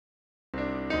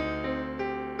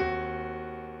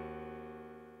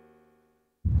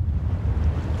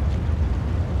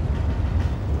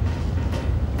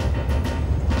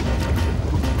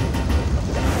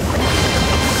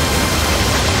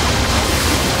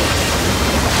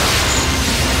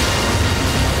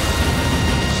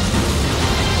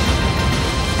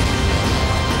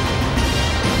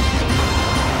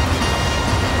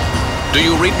Do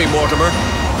you read me, Mortimer?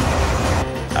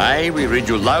 Aye, we read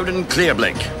you loud and clear,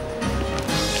 Blake.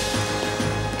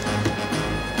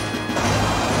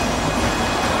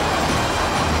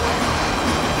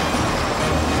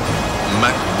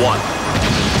 Mach 1.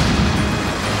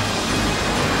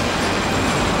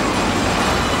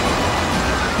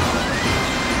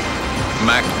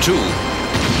 Mach 2.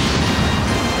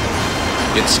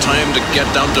 It's time to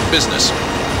get down to business.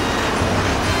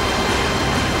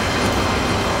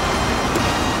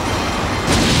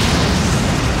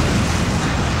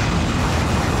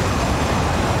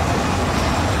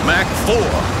 Mach 4.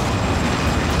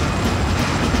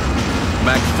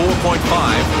 Mach 4.5.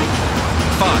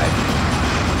 5.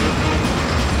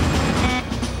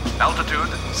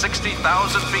 Altitude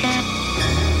 60,000 feet.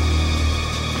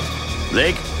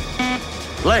 Blake?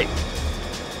 Blake?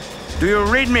 Do you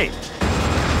read me?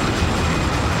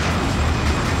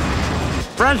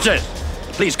 Francis,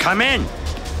 please come in.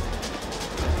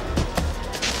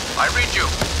 I read you.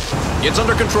 It's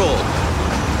under control.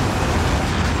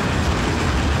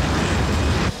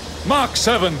 Mach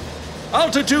 7.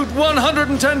 Altitude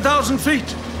 110,000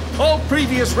 feet. All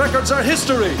previous records are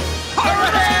history.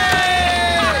 Hooray!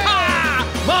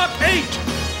 Mach 8.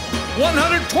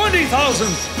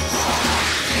 120,000.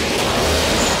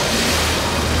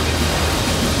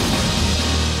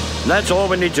 That's all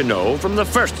we need to know from the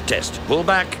first test. Pull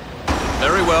back.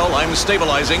 Very well, I'm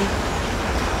stabilizing.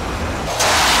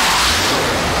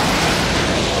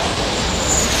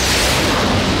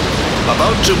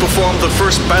 About to perform the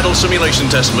first battle simulation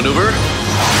test maneuver.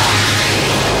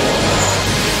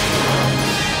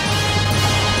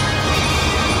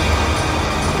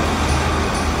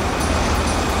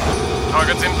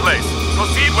 Targets in place.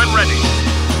 Proceed when ready.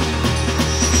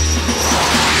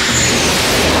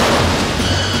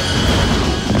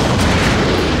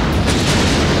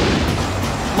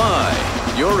 My,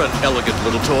 you're an elegant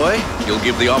little toy. You'll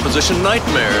give the opposition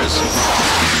nightmares.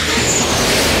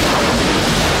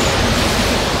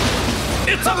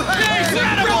 It's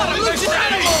incredible!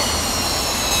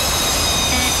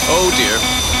 Oh dear,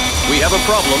 we have a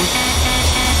problem.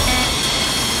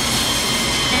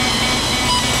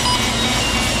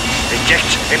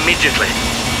 Eject immediately.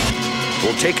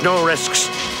 We'll take no risks.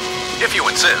 If you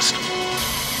insist.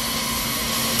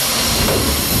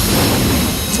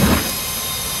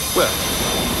 Well.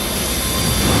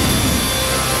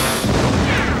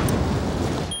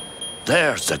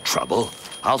 There's the trouble.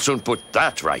 I'll soon put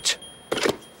that right.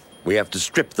 We have to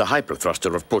strip the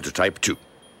hyperthruster of prototype 2.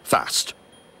 Fast.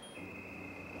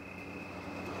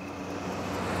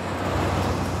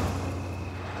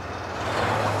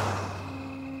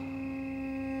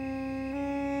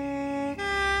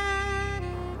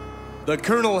 The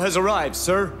Colonel has arrived,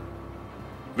 sir.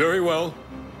 Very well.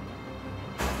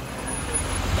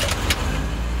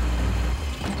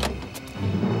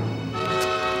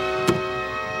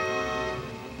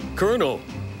 Colonel,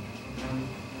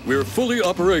 we're fully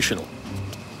operational.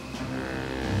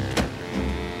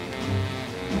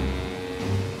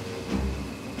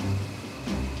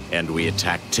 And we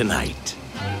attack tonight.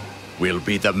 We'll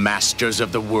be the masters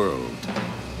of the world.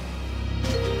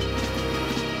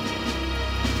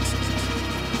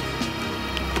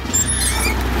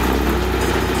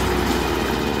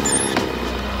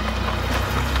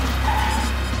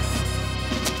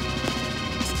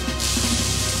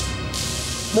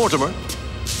 Mortimer,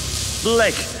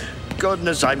 Blake,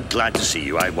 goodness, I'm glad to see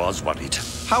you. I was worried.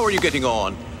 how are you getting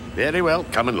on? Very well,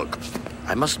 come and look.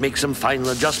 I must make some final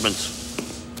adjustments.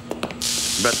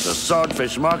 But the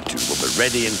Swordfish Mark II will be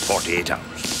ready in 48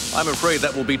 hours. I'm afraid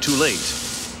that will be too late.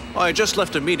 I just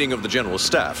left a meeting of the General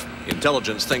Staff.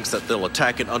 Intelligence thinks that they'll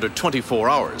attack in under 24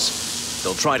 hours.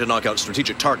 They'll try to knock out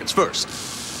strategic targets first.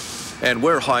 And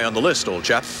we're high on the list, old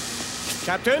chap.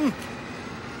 Captain?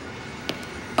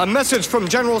 A message from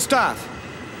General Staff.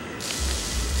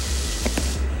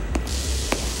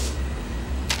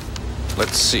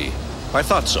 Let's see. I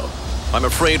thought so. I'm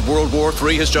afraid World War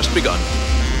III has just begun.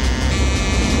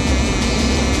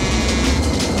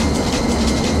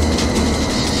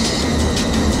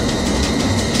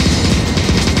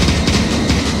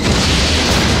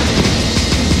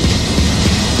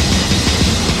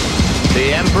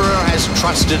 The Emperor has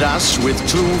trusted us with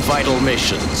two vital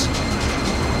missions.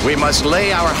 We must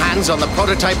lay our hands on the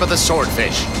prototype of the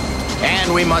Swordfish,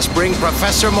 and we must bring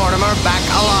Professor Mortimer back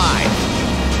alive.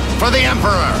 For the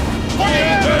Emperor! For the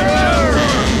Emperor!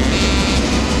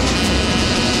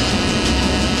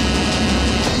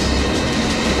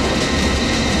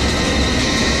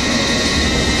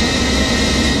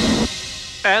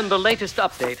 And the latest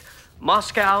update.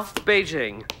 Moscow,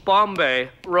 Beijing,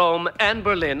 Bombay, Rome, and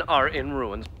Berlin are in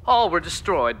ruins. All were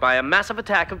destroyed by a massive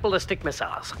attack of ballistic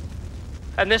missiles.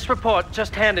 And this report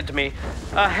just handed to me,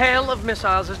 a hail of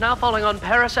missiles is now falling on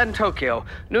Paris and Tokyo.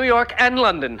 New York and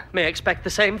London may expect the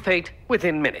same fate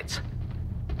within minutes.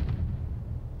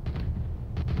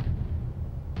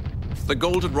 The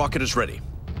golden rocket is ready.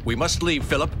 We must leave,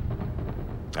 Philip.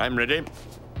 I'm ready.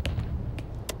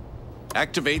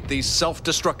 Activate the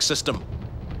self-destruct system.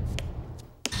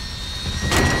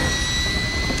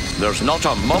 There's not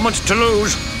a moment to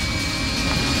lose.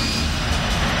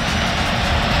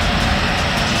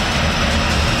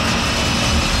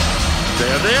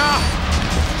 There they are.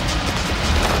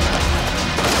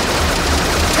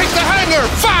 Take the hangar,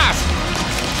 fast!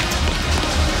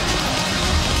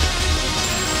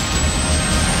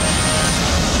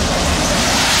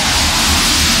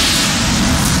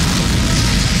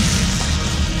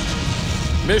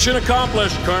 Mission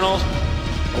accomplished, Colonel.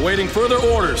 Awaiting further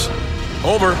orders.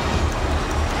 Over.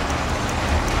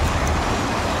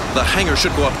 The hangar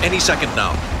should go up any second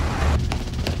now.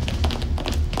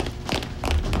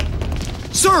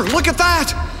 Sir, look at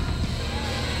that!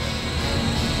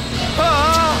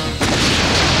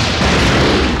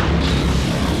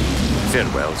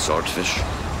 Farewell, Swordfish.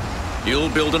 You'll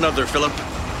build another, Philip.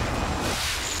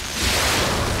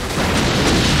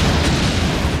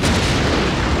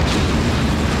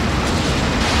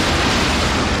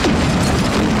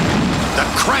 The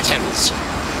cretins!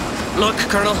 Look,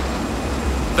 Colonel.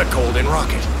 The golden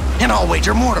rocket. And I'll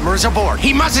wager Mortimer is aboard.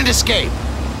 He mustn't escape.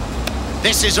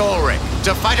 This is Ulrich,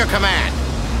 to Fighter Command.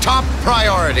 Top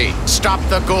priority, stop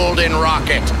the golden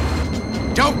rocket.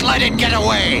 Don't let it get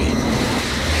away.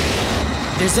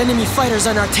 There's enemy fighters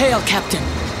on our tail, Captain.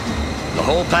 The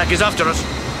whole pack is after us.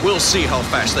 We'll see how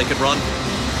fast they can run.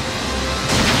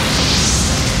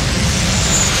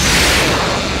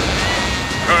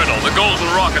 Colonel, the golden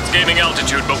rocket's gaining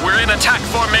altitude, but we're in attack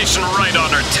formation right on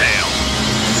her tail.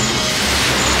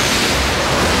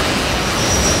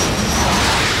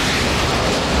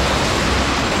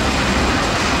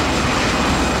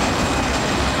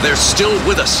 They're still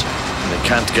with us. They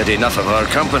can't get enough of our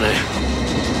company.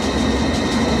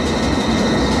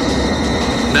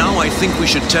 Now I think we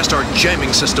should test our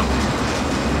jamming system.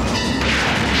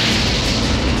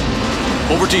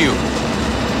 Over to you.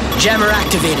 Jammer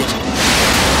activated.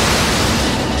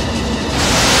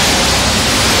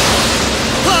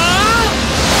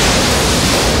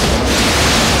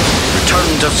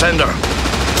 Return to sender.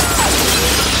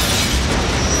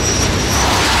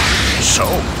 So,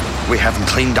 we haven't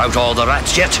cleaned out all the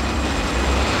rats yet.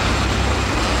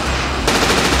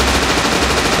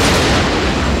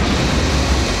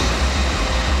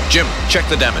 Jim, check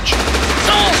the damage.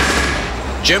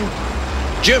 Jim?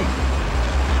 Jim!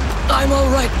 I'm all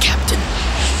right, Captain.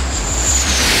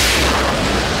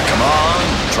 Come on,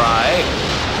 try.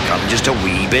 Come just a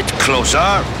wee bit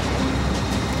closer.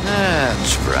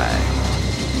 That's right.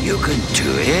 You can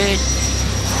do it.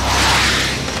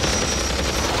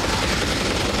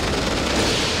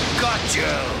 Got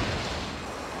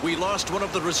you. We lost one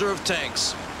of the reserve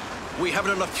tanks. We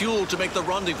haven't enough fuel to make the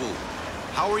rendezvous.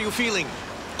 How are you feeling?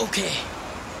 Okay.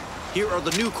 Here are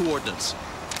the new coordinates.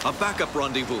 A backup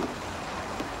rendezvous.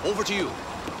 Over to you.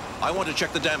 I want to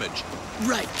check the damage.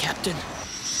 Right, Captain.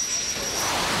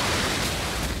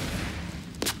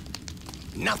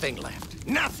 Nothing left.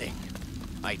 Nothing.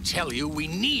 I tell you, we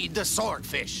need the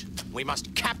Swordfish. We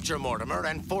must capture Mortimer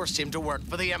and force him to work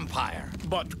for the Empire.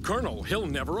 But, Colonel, he'll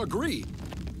never agree.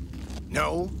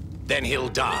 No? Then he'll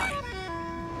die.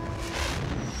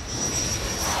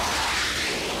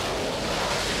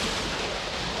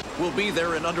 We'll be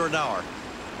there in under an hour.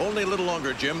 Only a little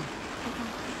longer, Jim.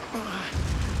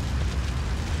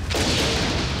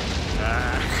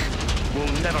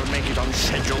 We'll never make it on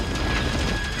schedule.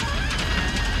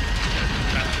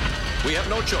 We have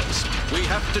no choice. We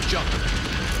have to jump.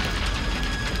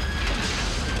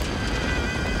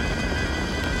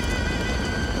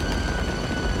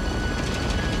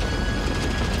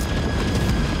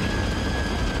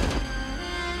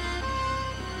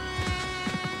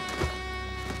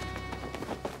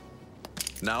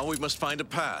 Now we must find a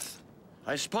path.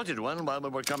 I spotted one while we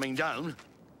were coming down.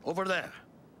 Over there.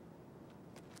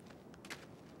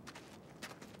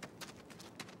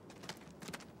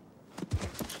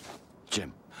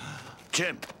 Jim.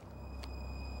 Jim!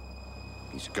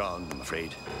 He's gone, I'm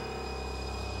afraid.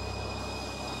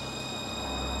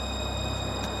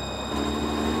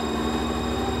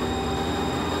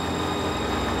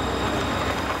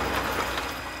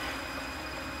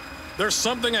 There's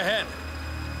something ahead.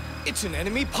 It's an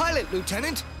enemy pilot,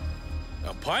 Lieutenant.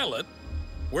 A pilot?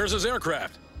 Where's his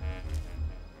aircraft?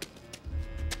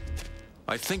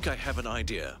 I think I have an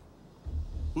idea.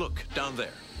 Look, down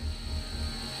there.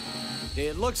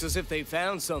 It looks as if they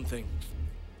found something.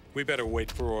 We better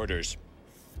wait for orders.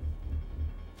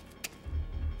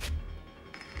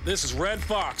 This is Red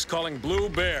Fox calling Blue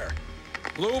Bear.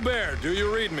 Blue Bear, do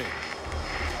you read me?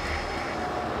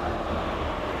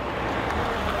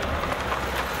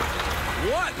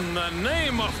 What in the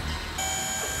name of...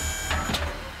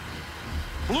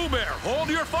 Blue Bear, hold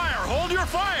your fire! Hold your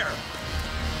fire!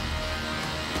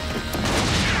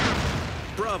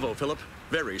 Bravo, Philip.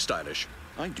 Very stylish.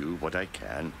 I do what I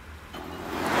can.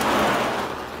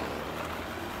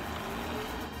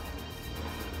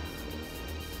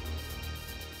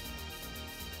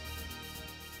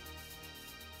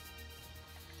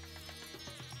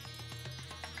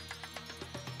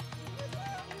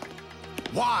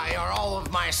 Why are all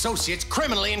of my associates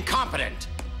criminally incompetent?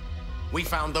 We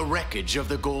found the wreckage of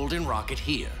the Golden Rocket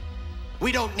here.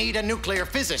 We don't need a nuclear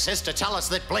physicist to tell us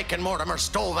that Blake and Mortimer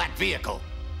stole that vehicle.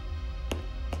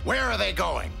 Where are they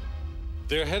going?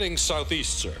 They're heading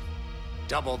southeast, sir.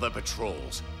 Double the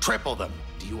patrols. Triple them.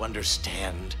 Do you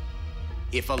understand?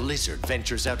 If a lizard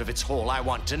ventures out of its hole, I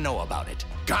want to know about it.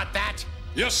 Got that?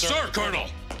 Yes, sir, Colonel!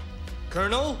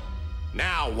 Colonel?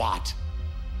 Now what?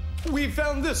 We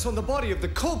found this on the body of the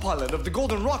co-pilot of the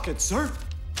Golden Rocket, sir.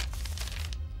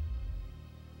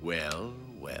 Well,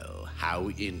 well, how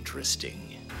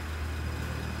interesting.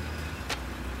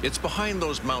 It's behind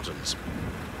those mountains.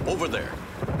 Over there.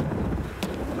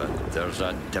 But there's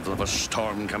a devil of a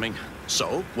storm coming.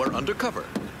 So, we're undercover.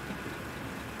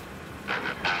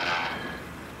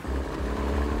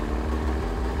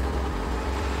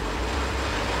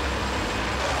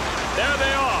 There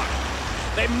they are!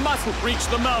 They mustn't reach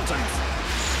the mountains!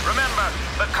 Remember,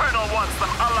 the Colonel wants them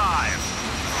alive!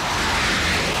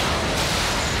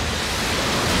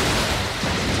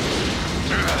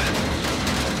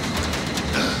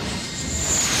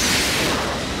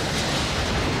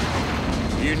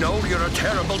 You know you're a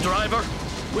terrible driver?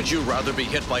 Would you rather be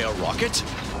hit by a rocket?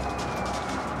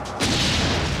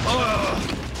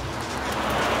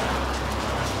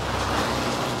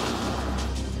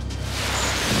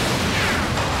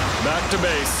 Back to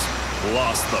base.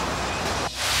 Lost them.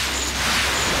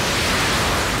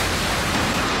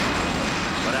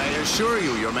 But I assure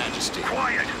you, Your Majesty.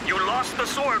 Quiet! You lost the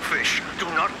Swordfish. Do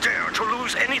not dare to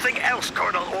lose anything else,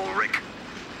 Colonel Ulrich.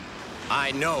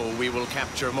 I know we will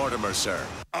capture Mortimer, sir.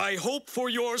 I hope for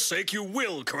your sake you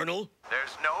will, Colonel.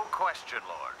 There's no question,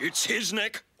 Lord. It's his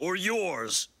neck or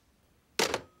yours.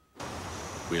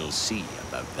 We'll see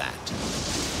about that.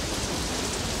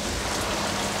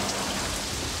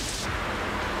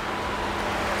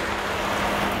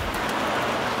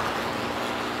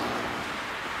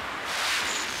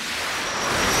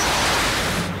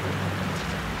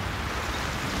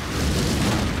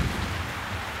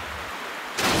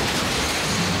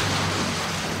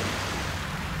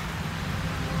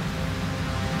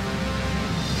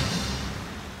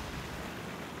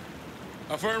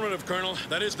 Affirmative, Colonel.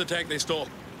 That is the tank they stole.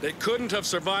 They couldn't have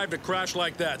survived a crash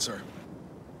like that, sir.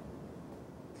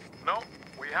 No,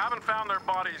 we haven't found their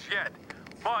bodies yet,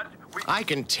 but we... I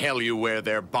can tell you where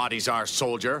their bodies are,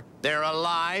 soldier. They're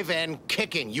alive and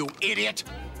kicking, you idiot!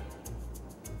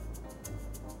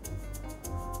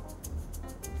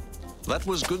 That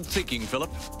was good thinking, Philip.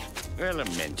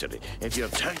 Elementary. If your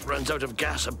tank runs out of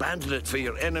gas, abandon it for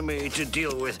your enemy to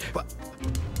deal with.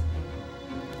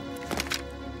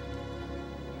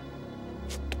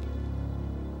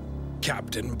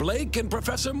 Captain Blake and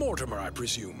Professor Mortimer, I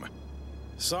presume.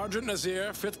 Sergeant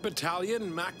Nazir, 5th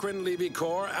Battalion, Makrin Levy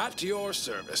Corps, at your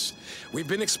service. We've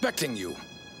been expecting you.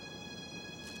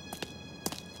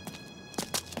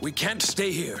 We can't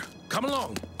stay here. Come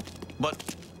along. But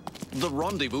the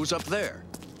rendezvous's up there.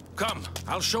 Come,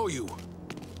 I'll show you.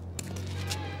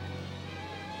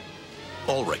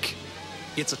 Ulrich,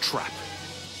 it's a trap.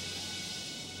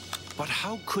 But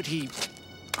how could he...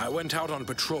 I went out on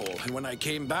patrol, and when I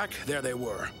came back, there they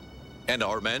were. And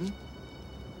our men?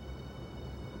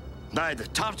 By the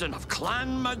Topton of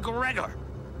Clan MacGregor.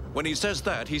 When he says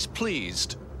that, he's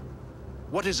pleased.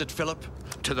 What is it, Philip?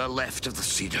 To the left of the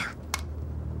cedar.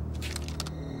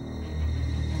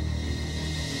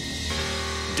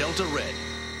 Delta Red.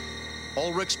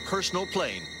 Ulrich's personal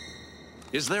plane.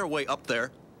 Is their way up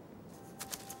there?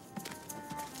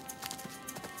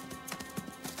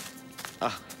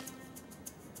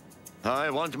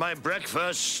 I want my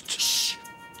breakfast. Shh!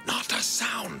 Not a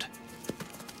sound.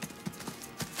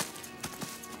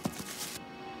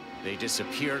 They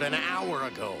disappeared an hour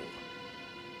ago.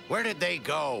 Where did they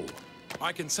go?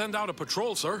 I can send out a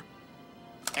patrol, sir.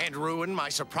 And ruin my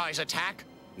surprise attack?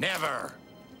 Never.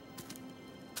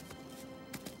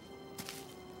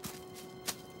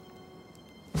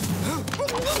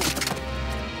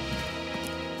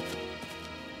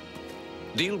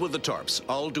 Deal with the tarps.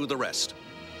 I'll do the rest.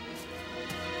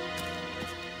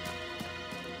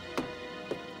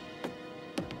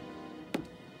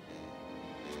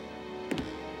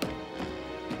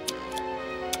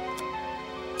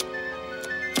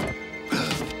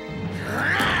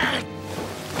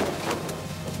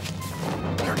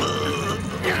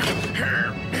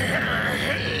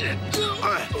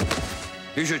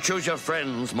 You should choose your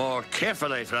friends more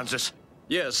carefully, Francis.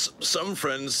 Yes, some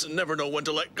friends never know when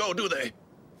to let go, do they?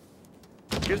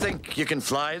 You think you can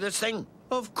fly this thing?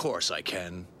 Of course I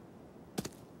can.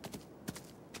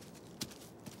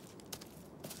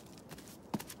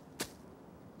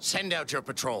 Send out your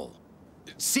patrol.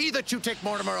 See that you take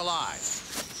Mortimer alive.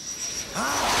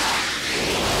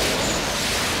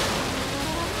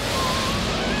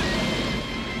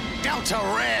 Delta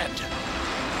Red!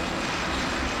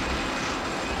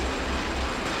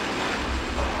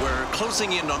 We're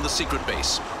closing in on the secret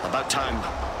base. About time.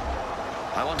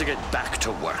 I want to get back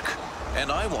to work.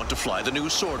 And I want to fly the new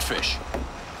Swordfish.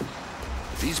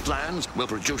 These plans will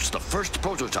produce the first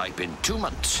prototype in 2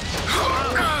 months.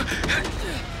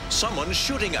 Someone's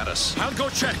shooting at us. I'll go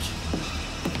check.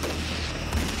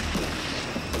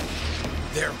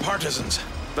 They're partisans.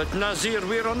 But Nazir,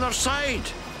 we're on their side.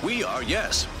 We are,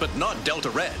 yes, but not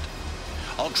Delta Red.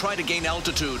 I'll try to gain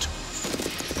altitude.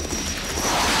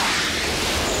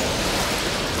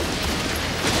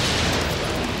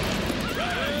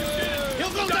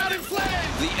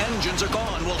 The engines are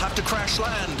gone. We'll have to crash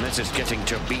land. This is getting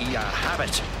to be a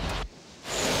habit.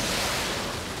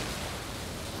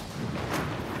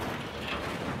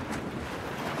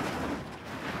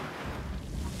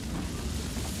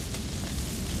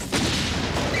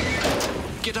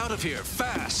 Get out of here,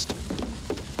 fast!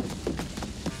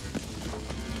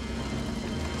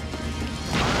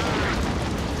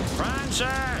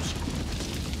 Francis!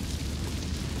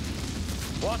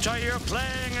 What are you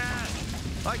playing at?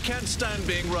 I can't stand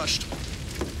being rushed.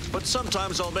 But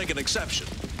sometimes I'll make an exception.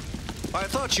 I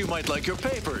thought you might like your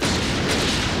papers.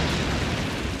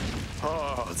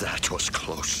 Oh, that was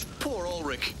close. Poor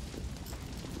Ulrich.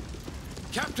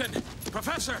 Captain!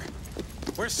 Professor!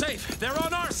 We're safe. They're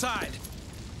on our side.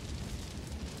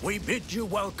 We bid you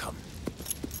welcome.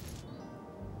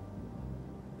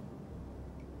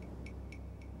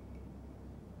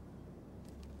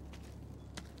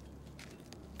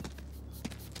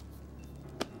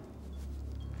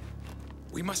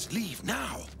 We must leave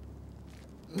now.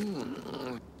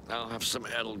 I'll have some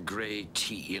Earl Grey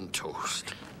tea and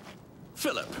toast.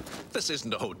 Philip, this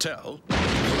isn't a hotel.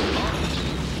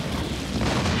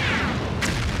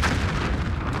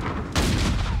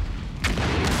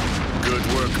 Good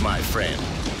work, my friend.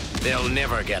 They'll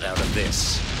never get out of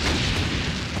this.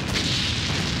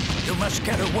 You must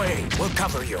get away. We'll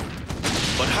cover you.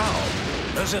 But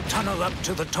how? There's a tunnel up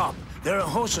to the top. There are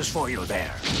hoses for you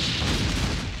there.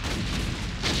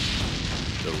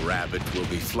 The rabbit will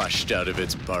be flushed out of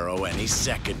its burrow any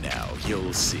second now.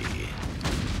 You'll see.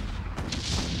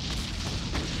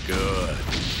 Good.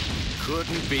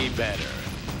 Couldn't be better.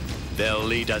 They'll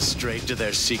lead us straight to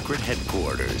their secret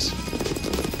headquarters.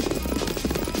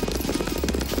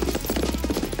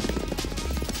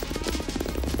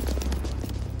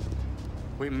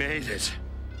 We made it.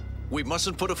 We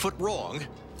mustn't put a foot wrong.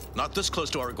 Not this close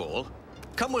to our goal.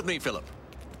 Come with me, Philip.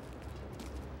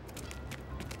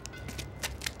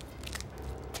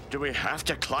 Do we have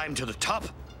to climb to the top?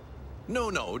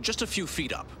 No, just a few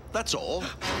feet up. That's all.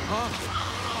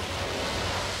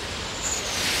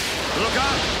 Look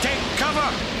out! Take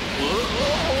cover!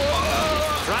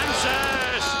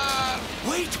 Francis!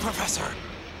 Wait, Professor!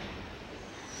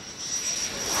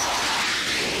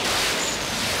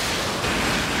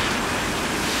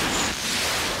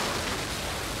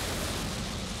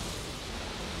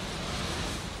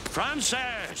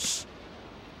 Francis!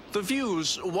 The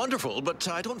view's wonderful, but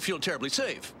I don't feel terribly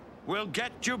safe. We'll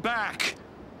get you back.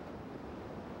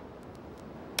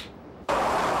 We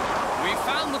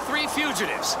found the 3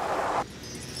 fugitives.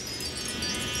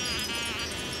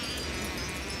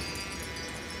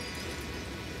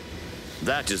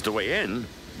 That is the way in,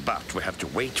 but we have to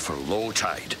wait for low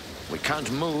tide. We can't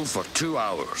move for 2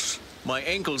 hours. My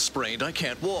ankle's sprained. I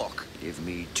can't walk. Give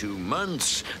me 2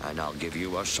 months, and I'll give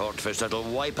you a swordfish that'll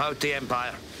wipe out the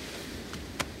Empire.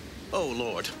 Oh,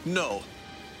 Lord, no.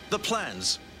 The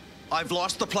plans. I've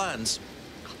lost the plans.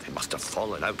 They must have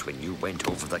fallen out when you went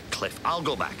over the cliff. I'll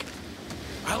go back.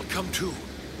 I'll come too.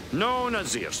 No,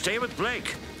 Nazir, stay with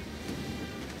Blake.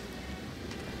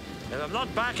 If I'm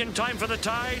not back in time for the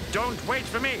tide, don't wait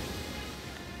for me.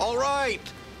 All right.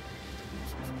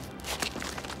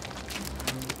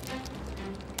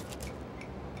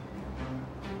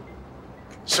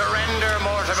 Surrender,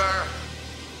 Mortimer.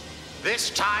 This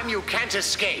time you can't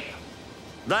escape.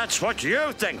 That's what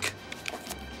you think.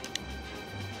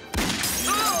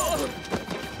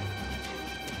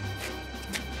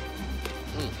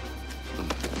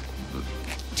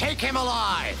 Take him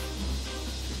alive!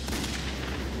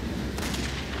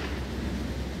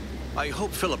 I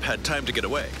hope Philip had time to get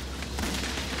away.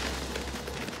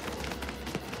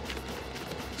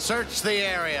 Search the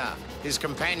area. His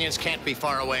companions can't be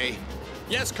far away.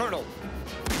 Yes, Colonel.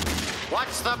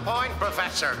 What's the point,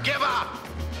 Professor? Give up!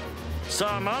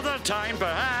 Some other time,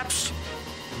 perhaps.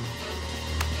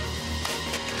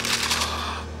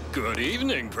 Good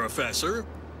evening, Professor.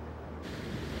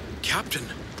 Captain,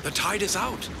 the tide is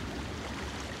out.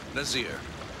 Nazir.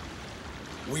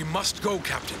 We must go,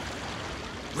 Captain.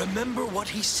 Remember what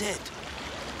he said.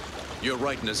 You're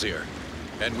right, Nazir.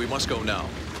 And we must go now.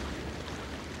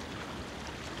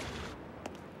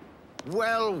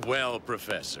 Well, well,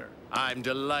 Professor. I'm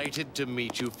delighted to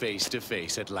meet you face to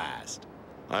face at last.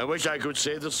 I wish I could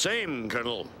say the same,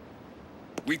 Colonel.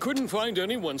 We couldn't find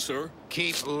anyone, sir.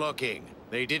 Keep looking.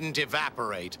 They didn't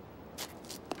evaporate.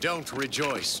 Don't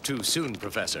rejoice too soon,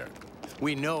 Professor.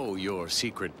 We know your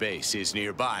secret base is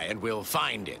nearby, and we'll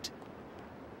find it.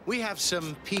 We have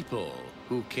some people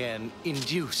who can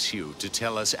induce you to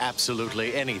tell us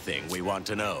absolutely anything we want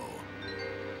to know.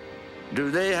 Do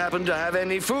they happen to have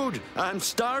any food? I'm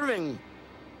starving.